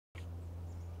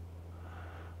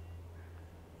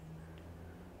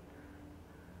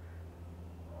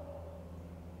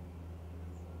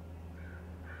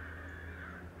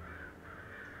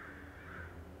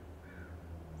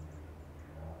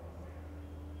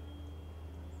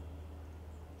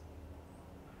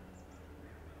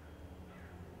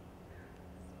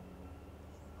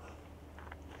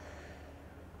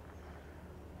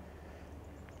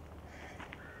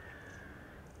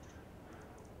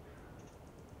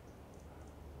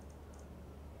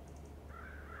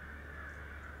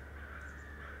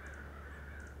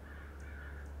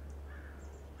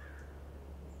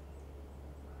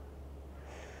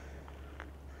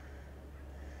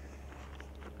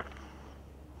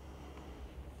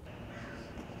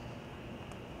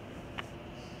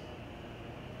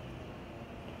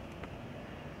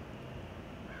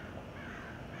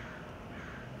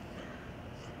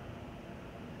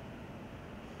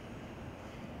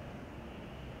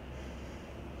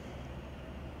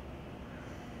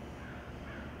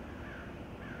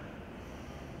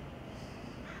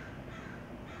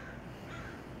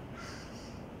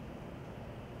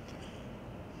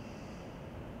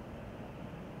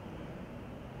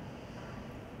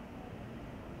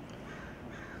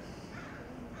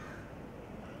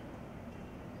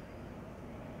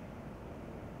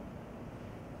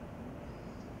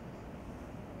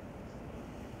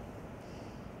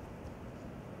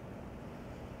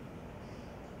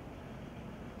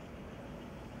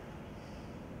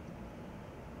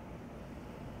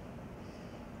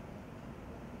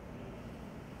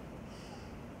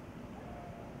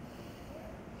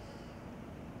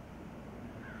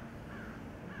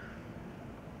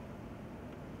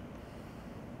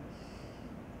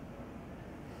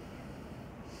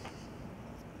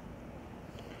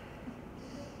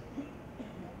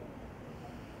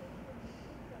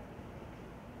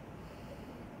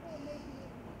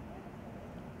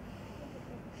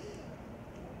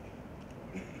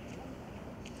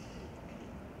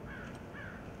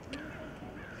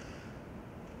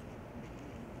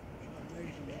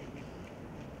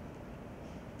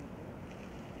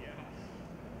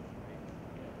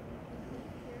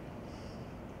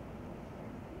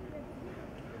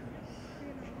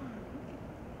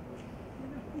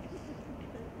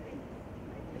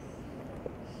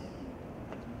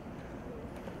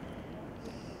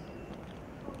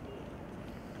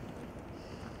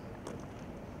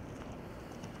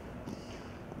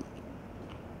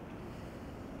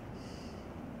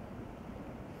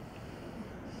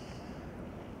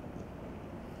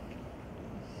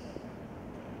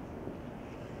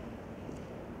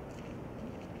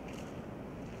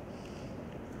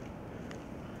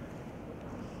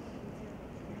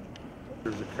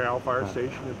There's a Cal Fire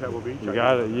Station in Pebble Beach. You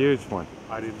got a huge one.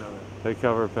 I didn't know that. They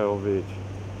cover Pebble Beach.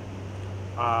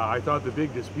 I thought the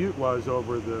big dispute was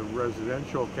over the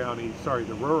residential counties, sorry,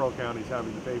 the rural counties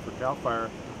having to pay for Cal Fire,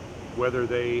 whether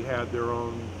they had their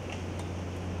own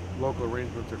local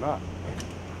arrangements or not.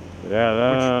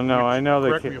 Yeah, no, I know they.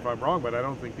 Correct me if I'm wrong, but I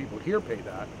don't think people here pay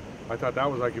that. I thought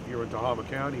that was like if you were in Tahoma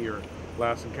County or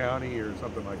Lassen County or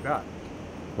something like that.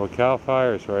 Well, Cal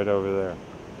Fire's right over there.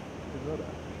 I didn't know that.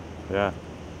 Yeah.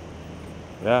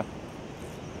 Yeah.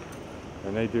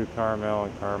 And they do Carmel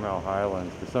and Carmel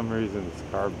Highlands. For some reason, it's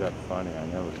carved up funny. I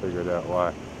never figured out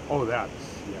why. Oh, that's,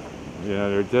 yeah. You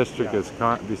know, their district is,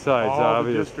 besides all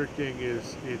obvious. the districting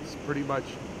is, it's pretty much,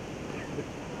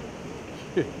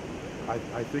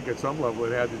 I think at some level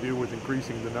it had to do with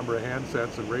increasing the number of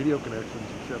handsets and radio connections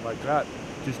and shit like that,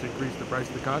 just to increase the price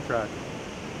of the contract.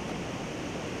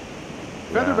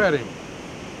 Feather bedding.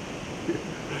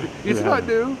 It's not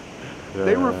new. Yeah.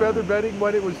 They were feather bedding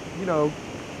when it was, you know,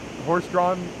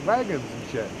 horse-drawn wagons and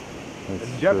shit. That's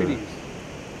and deputies.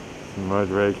 True. Mud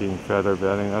raking, feather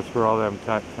bedding, that's where all them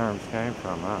terms came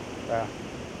from, huh? Yeah.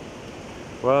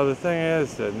 Well, the thing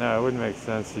is that, no, it wouldn't make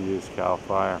sense to use Cal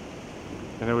Fire.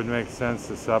 And it would make sense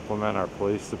to supplement our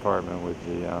police department with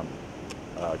the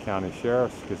county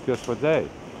sheriffs, because guess what, they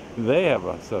have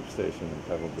a substation in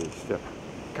Pebble Beach too.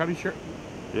 County sheriff?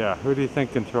 Yeah, who do you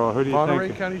think control, who do you Monterey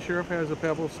think? County Sheriff has a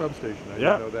Pebble substation. I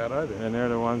didn't know that either. And they're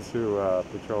the ones who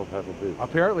patrol Pebble Beach.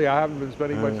 Apparently I haven't been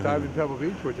spending much time in Pebble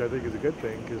Beach, which I think is a good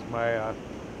thing, because my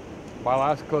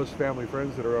last close family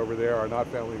friends that are over there are not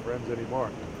family friends anymore.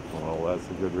 Well, that's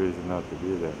a good reason not to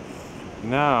be there.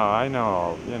 No, I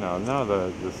know, you know,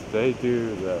 no, they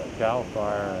do the Cal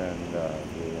Fire and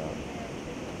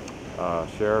the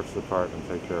Sheriff's Department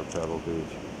take care of Pebble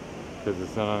Beach, because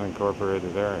it's an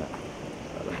unincorporated area.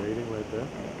 Got a meeting right there?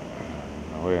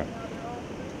 Where?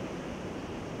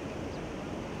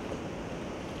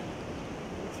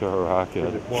 It's a rocket.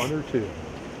 Is it one or two?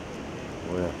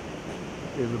 Where?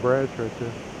 In the branch right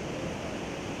there.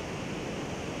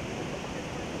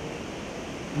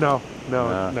 No.